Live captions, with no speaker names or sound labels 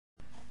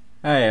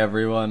Hey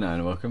everyone,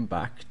 and welcome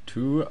back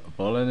to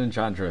Fallen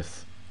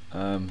Enchantress.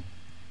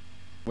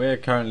 We're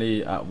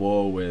currently at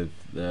war with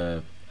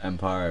the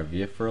Empire of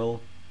Yithril,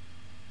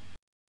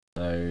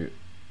 so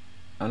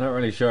I'm not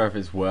really sure if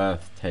it's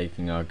worth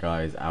taking our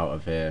guys out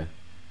of here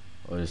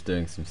or just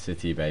doing some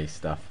city-based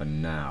stuff for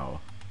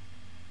now.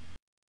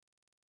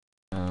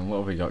 What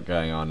have we got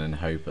going on in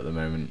Hope at the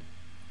moment?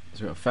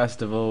 So we've got a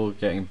festival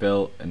getting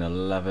built in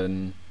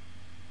 11.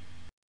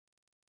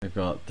 We've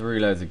got 3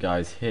 loads of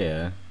guys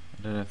here.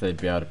 I don't know if they'd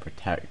be able to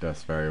protect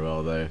us very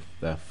well though if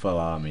their full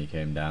army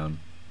came down.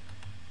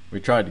 We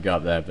tried to go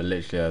up there, but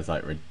literally there's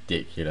like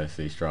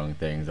ridiculously strong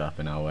things up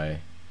in our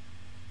way.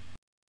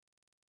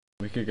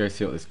 We could go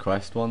see what this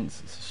quest wants.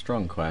 It's a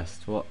strong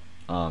quest. What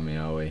army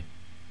are we?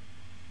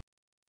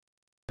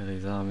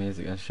 Billy's army, is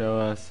it going to show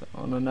us?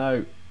 Oh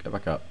no, go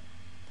back up.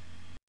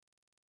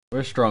 We're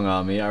a strong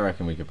army, I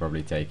reckon we could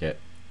probably take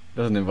it.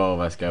 Doesn't involve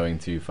us going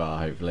too far,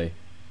 hopefully.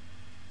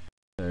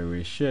 So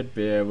we should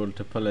be able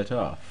to pull it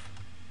off.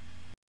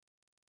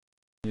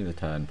 Use a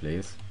turn,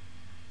 please.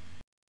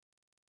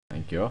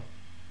 Thank you.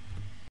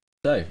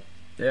 So,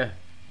 yeah,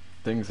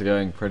 things are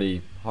going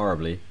pretty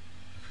horribly.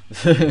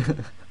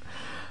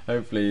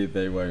 Hopefully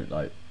they won't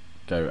like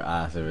go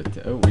ass over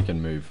oh, we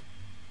can move.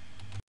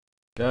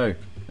 Go,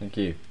 thank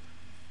you.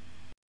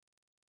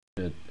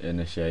 Should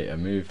initiate a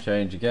move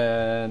change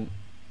again.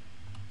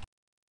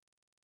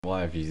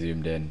 Why have you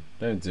zoomed in?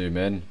 Don't zoom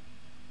in.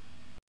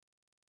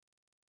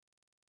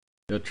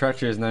 Your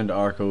treachery is known to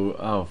Oracle.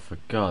 Oh, for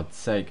God's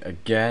sake,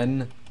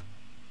 again?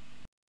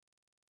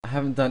 I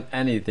haven't done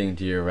anything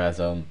to you,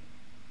 Rezon.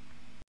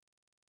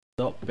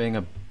 Stop being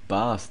a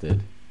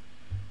bastard.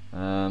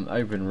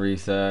 Open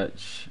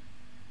research.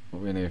 What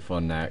are we gonna go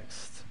for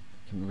next?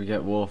 Can we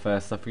get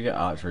warfare stuff? We get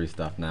archery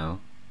stuff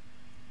now.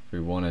 If we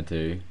wanted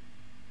to.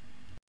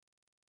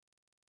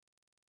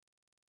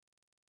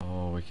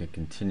 Oh, we could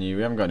continue.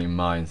 We haven't got any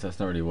mines, so that's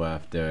not really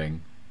worth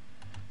doing.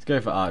 Let's go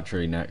for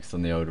archery next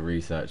on the old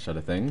research side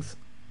of things.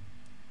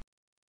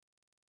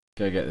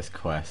 Go get this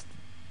quest.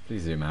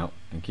 Please zoom out.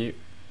 Thank you.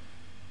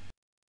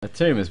 A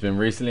tomb has been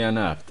recently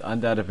unearthed.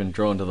 Undead have been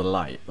drawn to the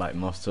light, like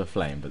moths to a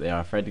flame, but they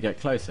are afraid to get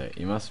closer.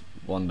 You must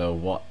wonder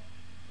what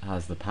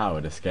has the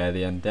power to scare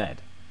the undead.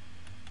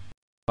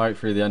 Fight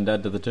through the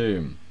undead to the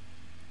tomb.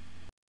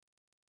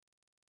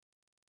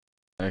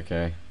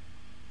 Okay.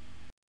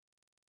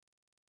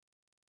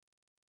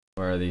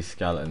 Where are these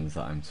skeletons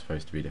that I'm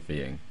supposed to be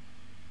defeating?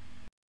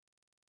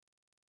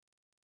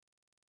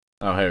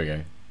 Oh, here we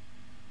go.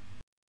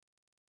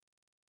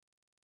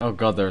 Oh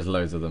god, there's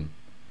loads of them.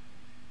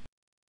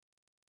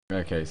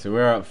 Okay, so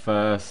we're up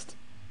first.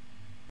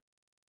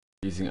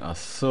 Using our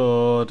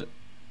sword.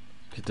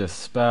 Could do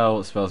spell.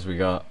 What spells we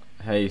got?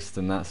 Haste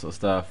and that sort of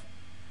stuff.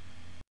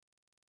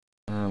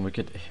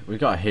 We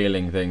got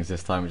healing things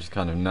this time, which is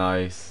kind of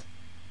nice.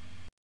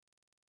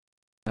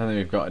 I don't think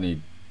we've got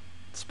any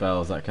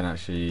spells that can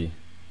actually.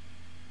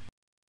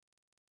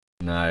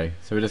 No,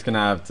 so we're just gonna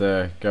have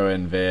to go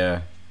in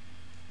via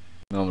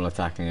normal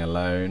attacking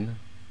alone.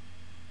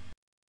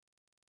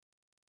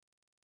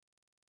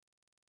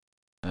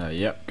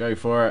 Yep, go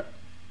for it.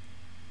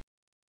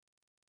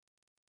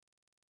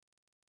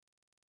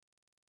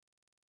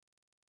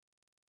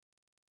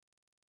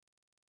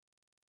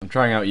 I'm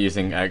trying out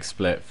using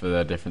XSplit for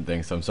the different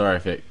things, so I'm sorry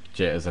if it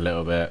jitters a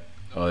little bit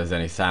or there's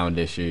any sound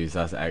issues.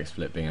 That's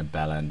XSplit being a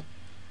bell end.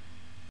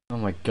 Oh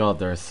my god,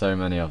 there are so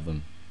many of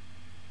them.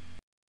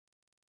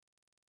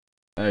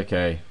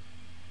 Okay.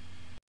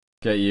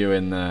 Get you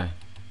in there.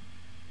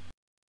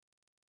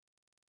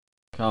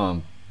 Come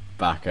on,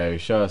 Bacco,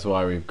 show us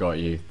why we've got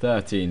you.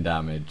 13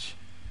 damage.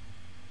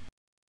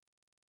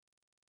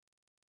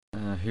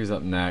 Who's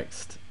up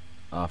next?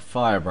 Our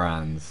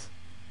Firebrands.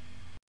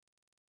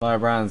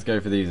 Firebrands, go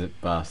for these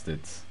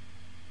bastards.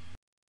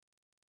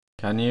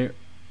 Can you?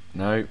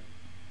 No.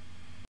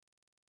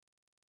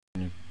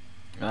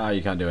 Ah,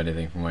 you can't do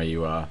anything from where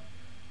you are.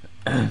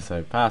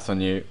 So pass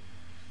on you.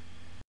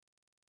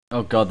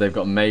 Oh god, they've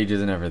got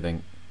mages and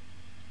everything.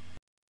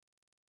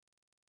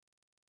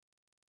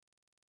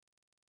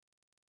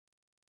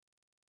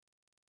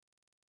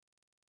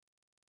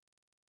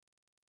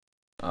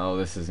 Oh,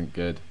 this isn't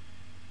good.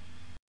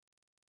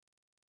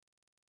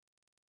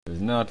 This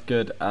is not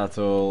good at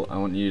all. I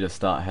want you to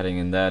start heading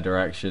in their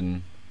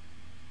direction.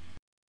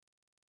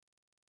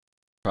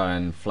 Try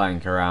and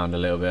flank around a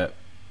little bit.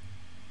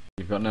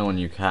 You've got no one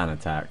you can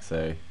attack,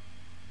 so...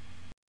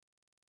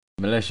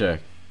 Militia,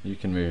 you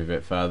can move a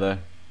bit further.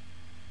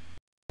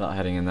 Start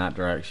heading in that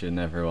direction,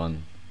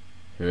 everyone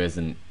who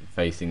isn't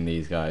facing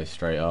these guys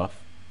straight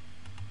off.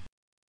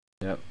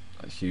 Yep,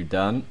 that's you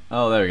done.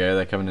 Oh, there we go,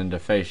 they're coming in to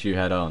face you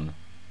head on.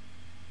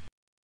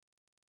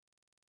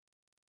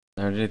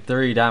 They did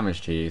 3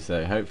 damage to you,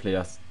 so hopefully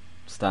that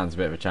stands a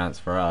bit of a chance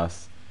for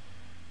us.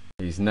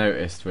 He's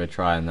noticed we're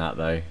trying that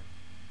though.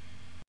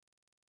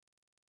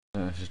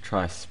 Just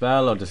try a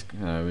spell or just,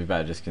 we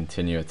better just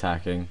continue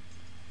attacking.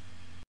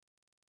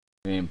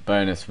 I mean,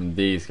 bonus from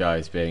these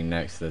guys being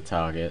next to the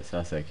target, so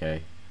that's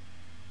okay.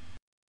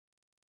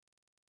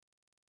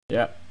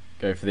 Yep,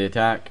 go for the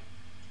attack.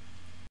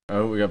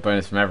 Oh, we got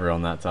bonus from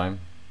everyone that time.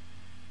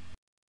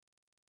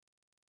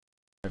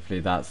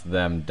 Hopefully that's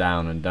them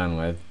down and done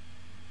with.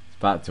 It's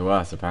back to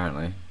us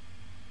apparently.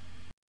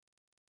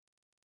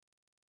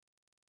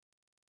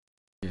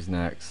 Who's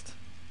next?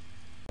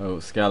 Oh,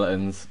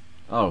 skeletons.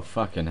 Oh,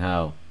 fucking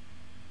hell.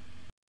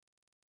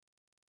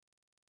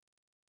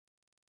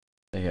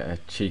 They get a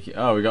cheeky...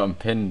 Oh, we got them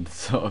pinned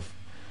sort of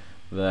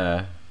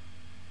there.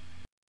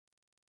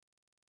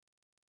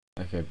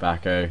 Okay,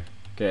 Backo.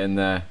 Get in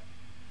there.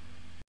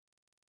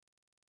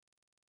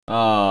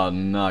 Oh,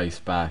 nice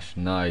bash.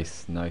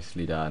 Nice.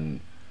 Nicely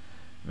done.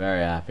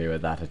 Very happy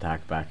with that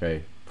attack,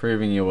 Backo.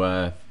 Proving your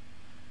worth.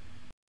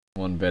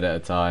 One bit at a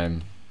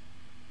time.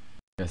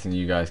 Guessing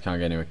you guys can't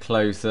get anywhere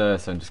closer,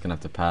 so I'm just going to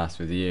have to pass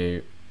with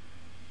you.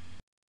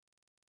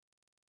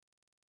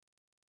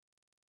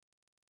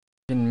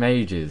 In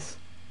mages.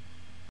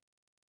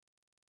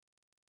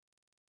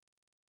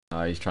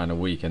 Oh, he's trying to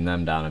weaken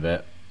them down a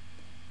bit.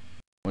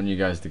 I want you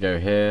guys to go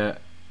here.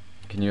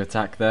 Can you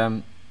attack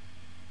them?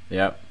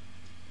 Yep.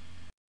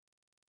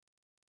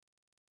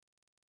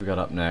 We got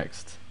up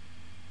next.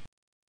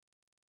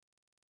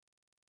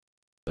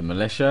 The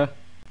militia.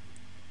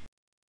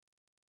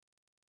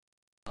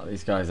 Oh,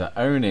 these guys are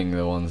owning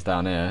the ones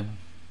down here.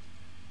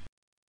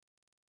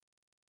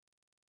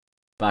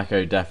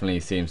 Backo definitely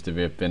seems to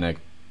have been a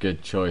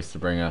good choice to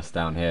bring us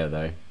down here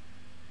though.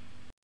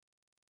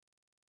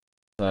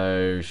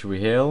 So, should we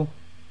heal?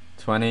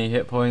 20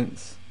 hit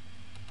points?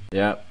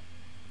 Yep.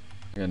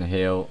 We're gonna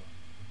heal.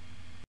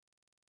 Is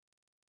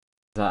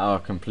that our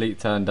complete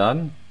turn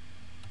done?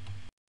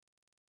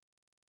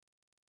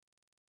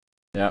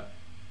 Yep.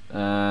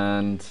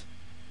 And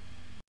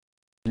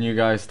can you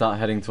guys start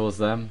heading towards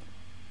them?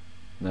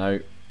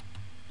 No.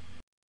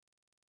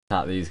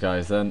 Attack these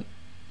guys then.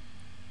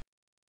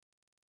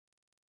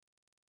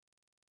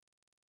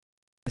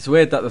 It's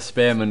weird that the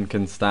spearmen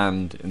can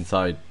stand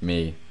inside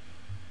me,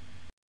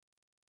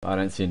 but I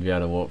don't seem to be able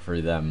to walk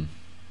through them.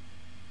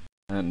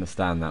 I don't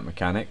understand that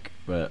mechanic,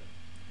 but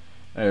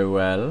oh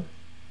well.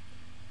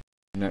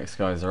 Next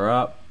guys are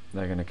up.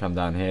 They're going to come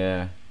down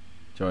here,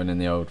 join in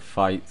the old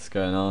fights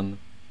going on.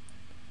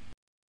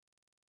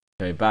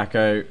 Okay,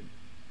 Backo.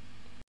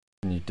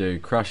 Can you do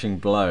crushing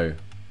blow?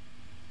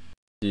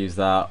 Use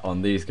that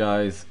on these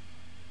guys.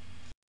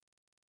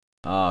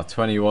 Ah,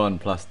 21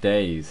 plus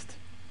dazed.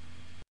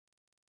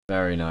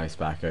 Very nice,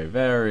 Backo.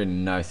 Very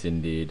nice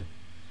indeed.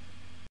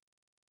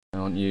 I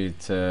want you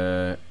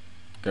to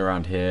go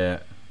around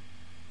here.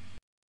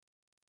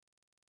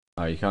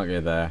 Oh, you can't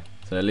go there.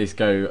 So at least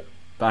go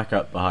back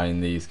up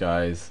behind these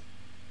guys.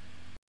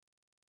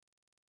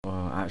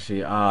 Well,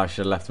 actually, I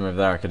should have left them over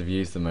there. I could have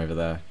used them over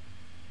there.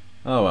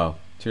 Oh well,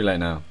 too late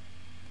now.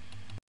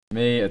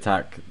 Me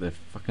attack the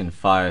fucking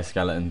fire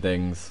skeleton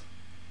things.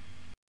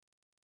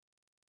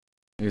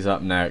 Who's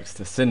up next?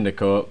 A cinder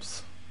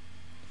corpse.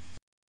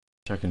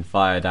 Chucking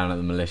fire down at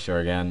the militia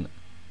again.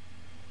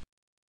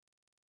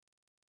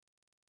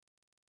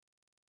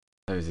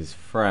 There's his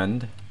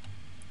friend.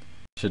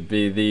 Should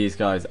be these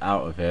guys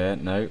out of here.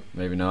 No,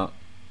 maybe not.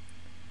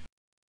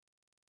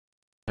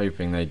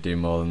 Hoping they do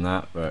more than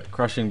that, but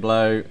crushing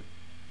blow.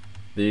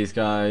 These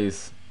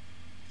guys.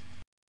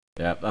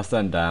 Yep, that's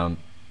them down.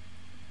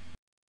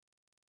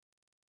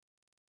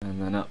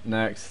 And then up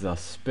next is our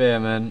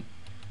spearmen.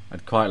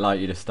 I'd quite like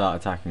you to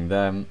start attacking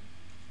them.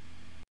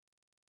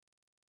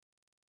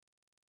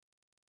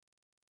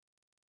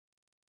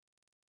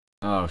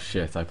 Oh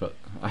shit, I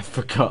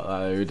forgot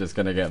that we were just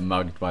gonna get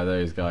mugged by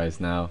those guys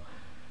now.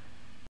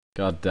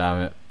 God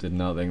damn it, did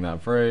not think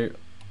that through.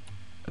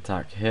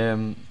 Attack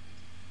him.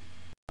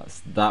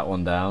 That's that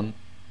one down.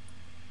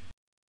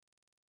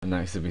 And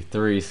next will be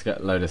three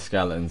load of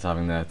skeletons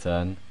having their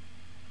turn.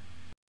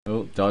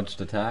 Oh,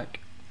 dodged attack.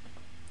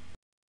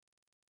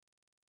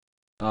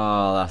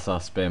 Oh, that's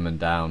our spearman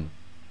down.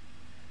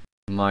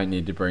 Might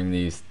need to bring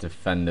these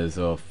defenders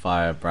or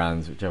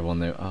firebrands, whichever one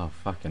they... Oh,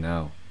 fucking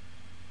hell.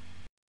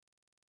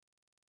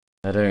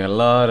 They're doing a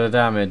lot of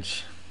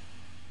damage.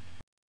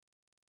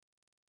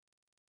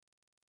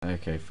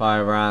 Okay,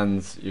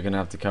 firebrands, you're going to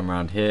have to come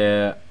around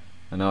here.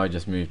 I know I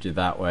just moved you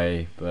that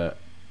way, but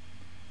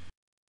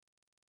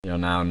you're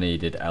now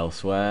needed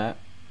elsewhere.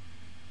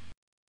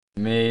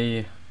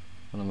 Me,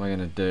 what am I going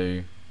to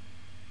do?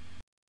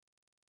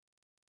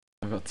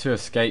 I've got two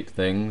escape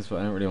things, but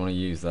I don't really want to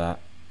use that.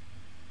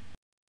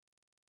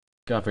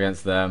 Go up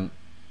against them.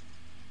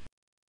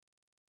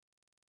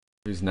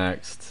 Who's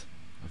next?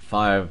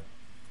 Fire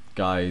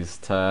guy's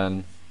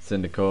turn.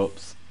 Cinder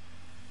corpse.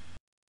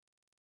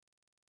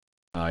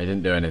 Oh, he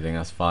didn't do anything,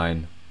 that's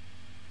fine.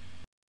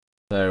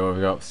 So what have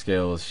we got?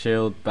 Skills.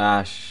 Shield,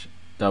 bash,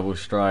 double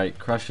strike,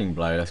 crushing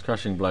blow. Let's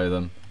crushing blow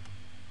them.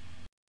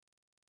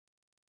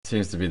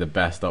 Seems to be the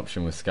best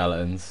option with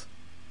skeletons.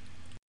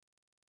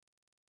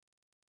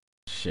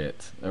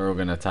 Shit, they're all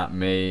gonna attack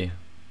me.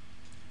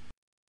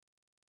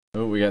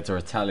 Oh, we get to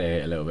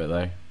retaliate a little bit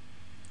though.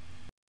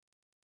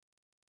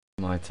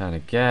 My turn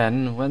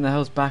again. When the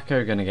hell's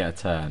Backo gonna get a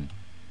turn?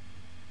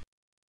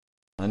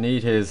 I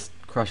need his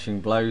crushing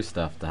blow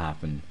stuff to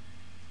happen.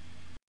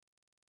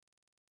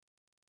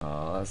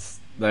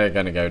 They're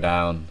gonna go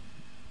down.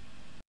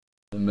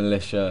 The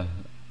militia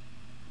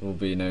will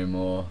be no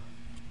more.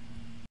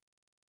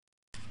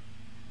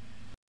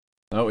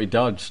 Oh, he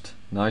dodged.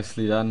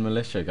 Nicely done,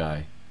 militia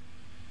guy.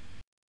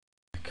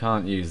 I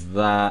can't use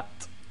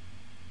that.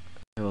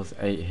 Kills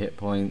 8 hit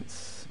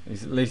points.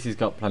 At least he's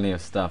got plenty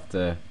of stuff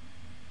to...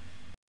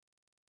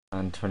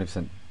 And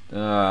 20%.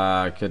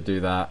 I could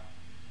do that.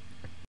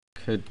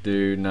 Could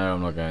do... No,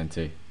 I'm not going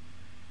to.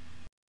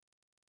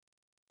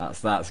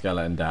 That's that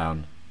skeleton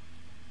down.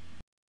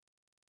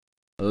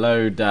 A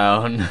load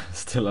down.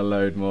 Still a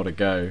load more to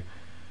go.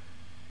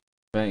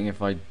 Betting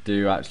if I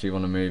do actually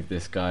want to move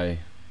this guy.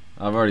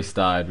 I've already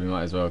started, we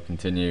might as well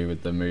continue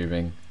with the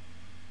moving.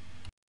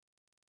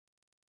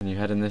 Can you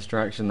head in this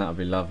direction? That would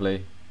be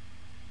lovely.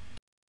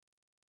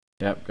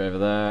 Yep, go over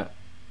there.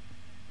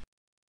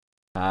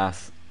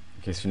 Pass.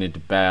 In case we need to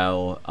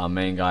bail our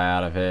main guy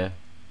out of here.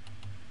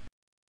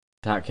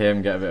 Attack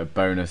him, get a bit of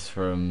bonus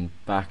from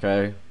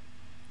Bacco.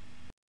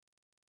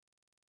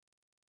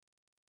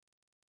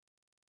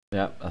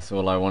 Yep, that's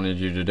all I wanted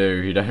you to do.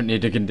 You don't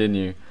need to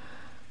continue.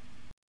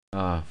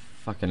 Ah, oh,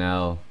 fucking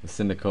hell. The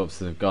Cindercorps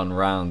have gone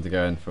round to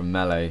going from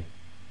melee.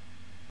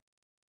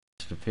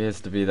 Which appears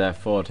to be their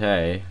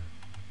forte.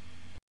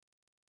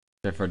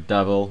 Go for a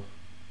double.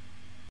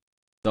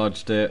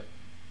 Dodged it.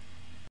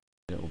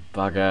 Little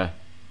bugger.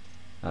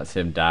 That's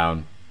him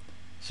down.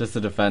 It's just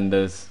the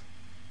defenders.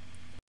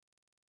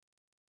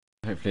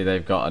 Hopefully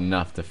they've got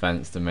enough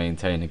defense to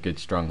maintain a good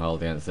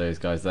stronghold against those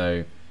guys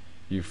though.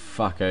 You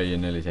fucker, you're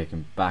nearly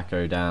taking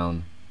Bacco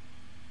down.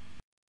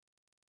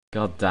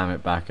 God damn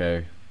it,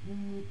 Bacco.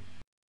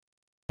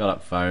 Shut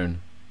up,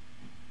 phone.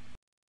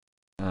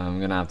 I'm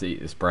gonna have to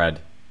eat this bread.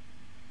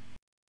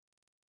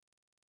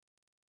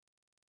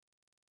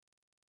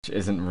 Which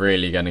isn't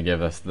really gonna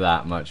give us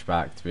that much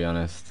back, to be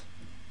honest.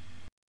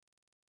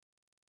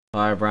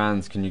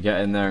 Firebrands, can you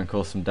get in there and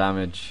cause some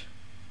damage?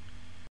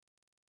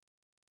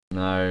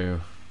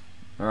 No.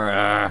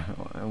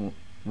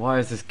 Why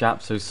is this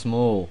gap so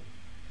small?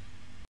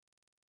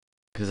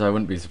 Because I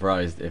wouldn't be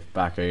surprised if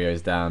Bacco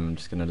goes down. I'm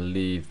just gonna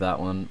leave that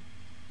one.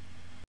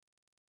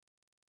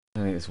 I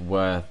think it's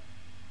worth...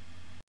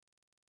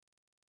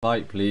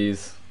 Fight,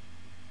 please.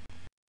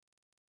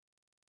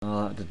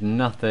 Oh, that did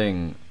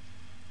nothing.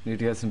 Need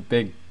to get some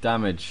big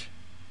damage.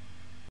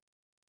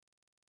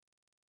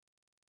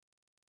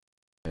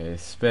 Okay,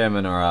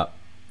 spearmen are up.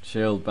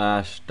 Shield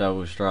bash,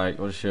 double strike.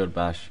 What is shield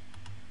bash?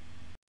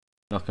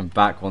 Knock him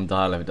back one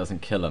dial if it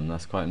doesn't kill him.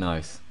 That's quite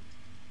nice.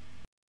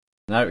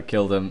 No, it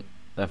killed him.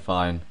 They're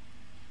fine.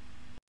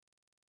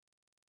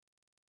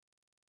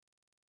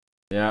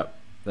 Yep.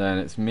 Then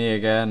it's me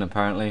again,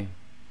 apparently.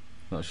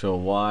 Not sure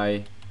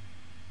why.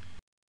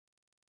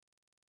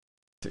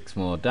 6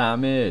 more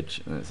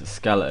damage, and it's a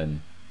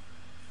skeleton.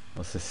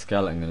 What's this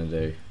skeleton gonna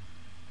do?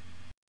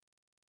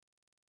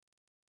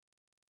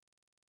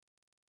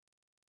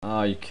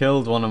 Oh, you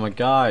killed one of my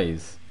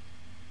guys.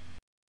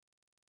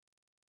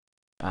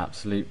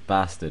 Absolute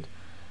bastard.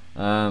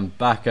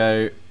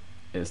 Bacco,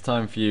 it's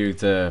time for you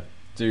to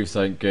do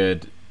something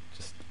good.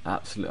 Just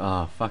absolute.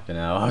 Oh, fucking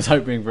hell. I was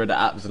hoping for it to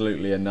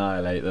absolutely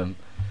annihilate them.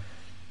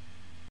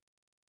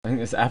 I think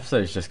this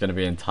episode's just going to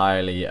be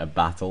entirely a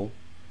battle.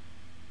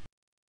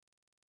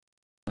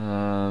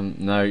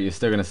 No, you're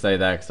still going to stay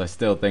there because I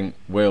still think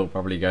we'll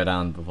probably go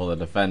down before the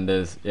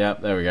defenders.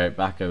 Yep, there we go.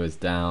 Bacco is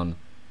down.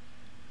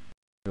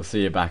 We'll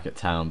see you back at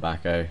town,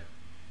 Bacco.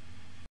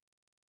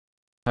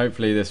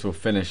 Hopefully this will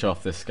finish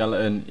off this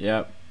skeleton.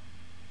 Yep.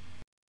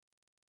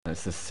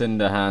 It's the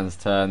Cinderhand's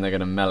turn. They're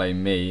going to melee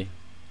me.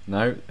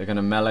 No, they're going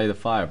to melee the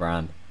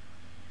Firebrand.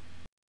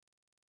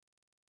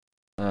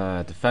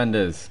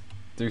 Defenders,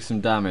 do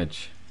some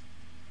damage.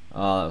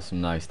 Oh, that was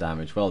some nice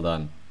damage. Well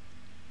done.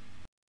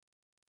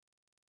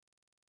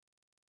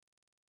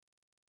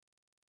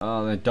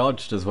 Oh, they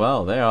dodged as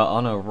well. They are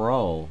on a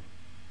roll.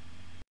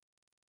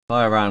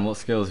 Firebrand, what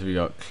skills have you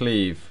got?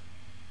 Cleave.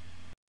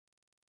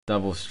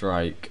 Double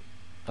strike.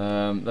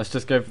 Let's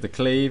just go for the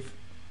cleave.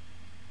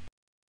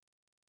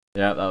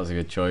 Yeah, that was a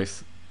good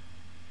choice.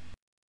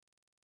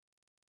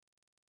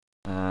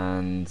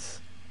 And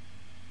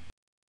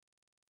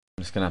I'm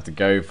just gonna have to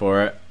go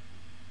for it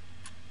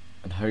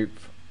and hope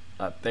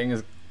that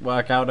things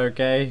work out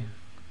okay.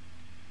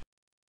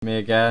 Me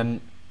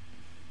again.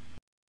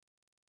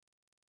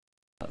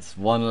 That's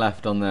one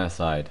left on their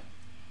side.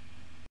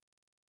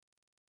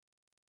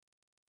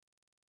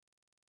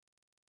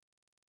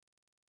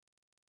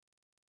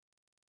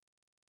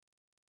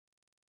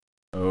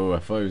 Oh, I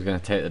thought he was going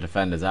to take the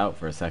defenders out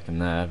for a second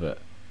there, but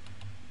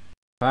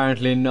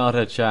apparently not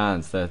a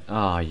chance. That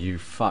ah, you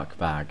fuck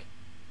bag.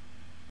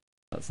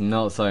 That's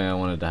not something I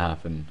wanted to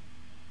happen.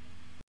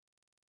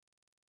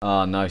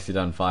 Ah, nicely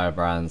done,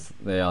 Firebrands.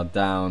 They are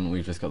down.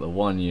 We've just got the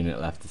one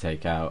unit left to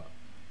take out.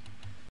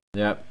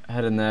 Yep,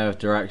 head in there with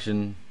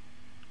direction.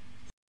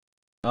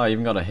 Oh, you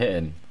even got a hit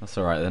in. That's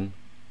alright then.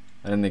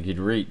 I didn't think he'd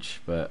reach,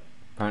 but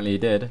apparently he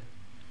did.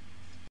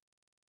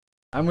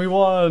 And we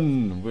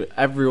won!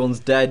 Everyone's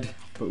dead,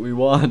 but we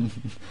won.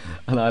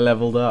 And I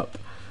leveled up.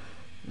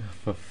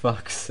 For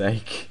fuck's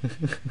sake.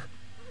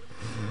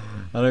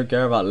 I don't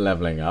care about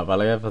leveling up. I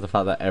care for the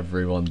fact that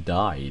everyone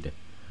died.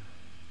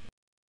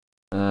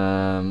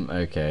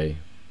 Okay.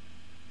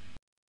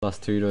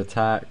 +2 to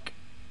attack,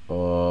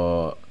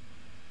 or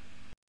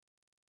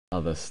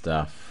other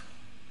stuff.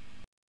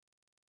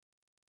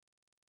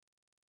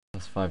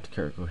 +5 to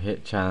critical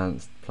hit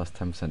chance,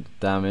 +10% to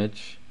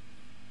damage.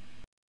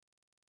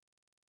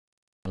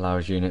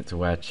 Allows unit to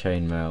wear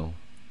chainmail.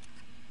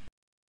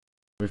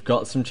 We've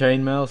got some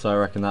chainmail, so I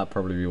reckon that'd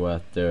probably be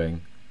worth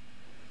doing.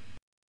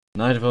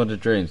 Night of Haunted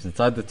Dreams.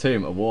 Inside the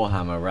tomb, a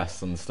warhammer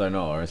rests on the stone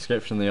altar. A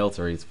inscription on the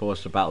altar reads,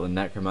 "Forged to battle the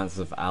necromancers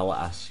of Al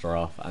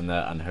Astroth and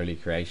their unholy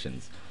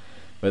creations.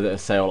 Where the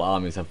assailed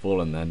armies have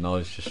fallen, their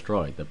knowledge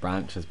destroyed. The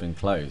branch has been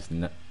closed.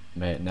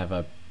 May it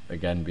never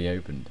again be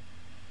opened."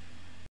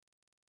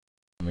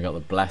 And we got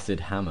the Blessed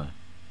Hammer.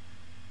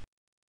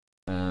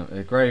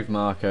 A grave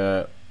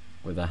marker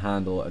with a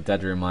handle, a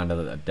dead reminder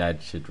that the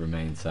dead should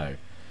remain so.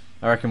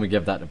 I reckon we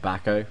give that to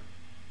Bacco.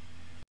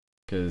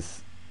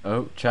 Because,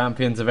 oh,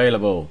 champions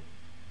available.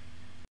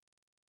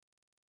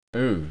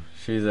 Ooh,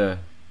 she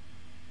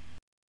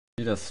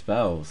does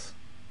spells.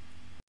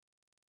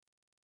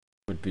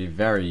 Would be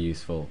very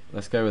useful.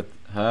 Let's go with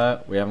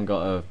her. We haven't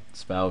got a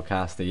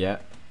spellcaster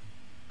yet.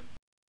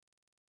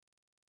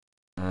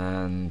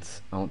 And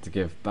I want to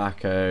give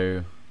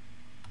Bacco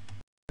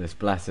this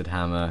Blessed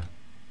Hammer.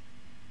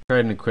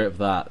 Trade and equip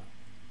that.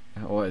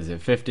 What is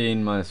it?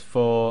 15 minus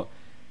 4.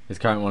 His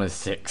current one is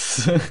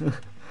 6.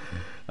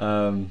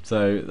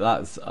 So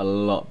that's a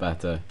lot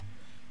better.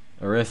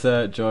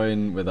 Orisa,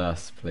 join with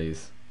us,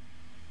 please.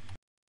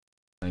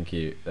 Thank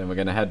you. Then we're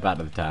going to head back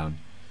to the town.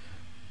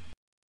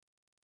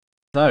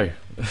 So,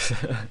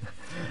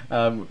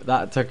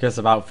 that took us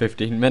about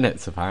 15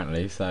 minutes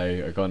apparently,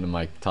 so according to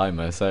my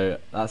timer. So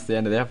that's the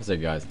end of the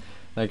episode, guys.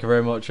 Thank you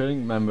very much for watching.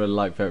 Remember to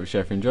like, favorite,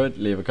 share if you enjoyed.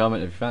 Leave a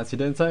comment if you fancy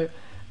doing so.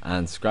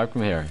 And subscribe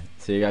from here.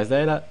 See you guys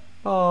later.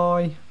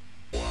 Bye.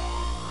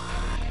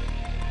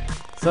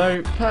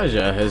 So,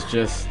 Persia has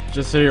just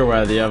so you're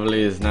aware, the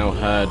Everly has now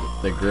heard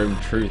the grim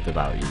truth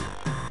about you.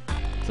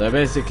 So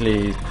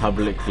basically, he's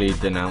publicly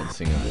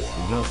denouncing us.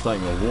 He's not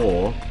starting a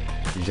war,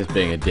 he's just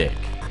being a dick.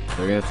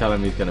 So we're going to tell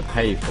him he's going to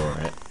pay for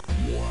it.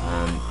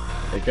 And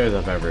it goes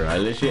up everywhere.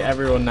 Literally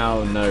everyone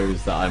now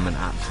knows that I'm an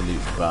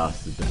absolute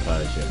bastard to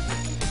Persia.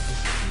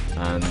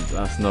 And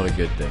that's not a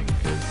good thing,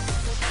 because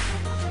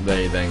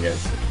they then get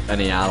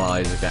any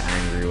allies that get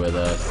angry with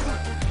us.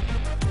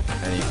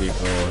 Any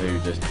people who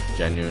just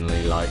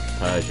genuinely like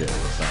Persia will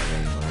start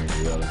getting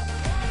angry with us.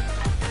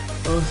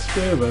 Oh,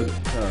 Spearman,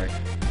 sorry.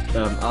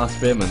 Our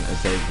Spearmen are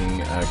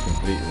taking a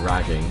complete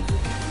ragging.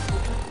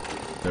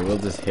 So we'll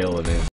just heal them in.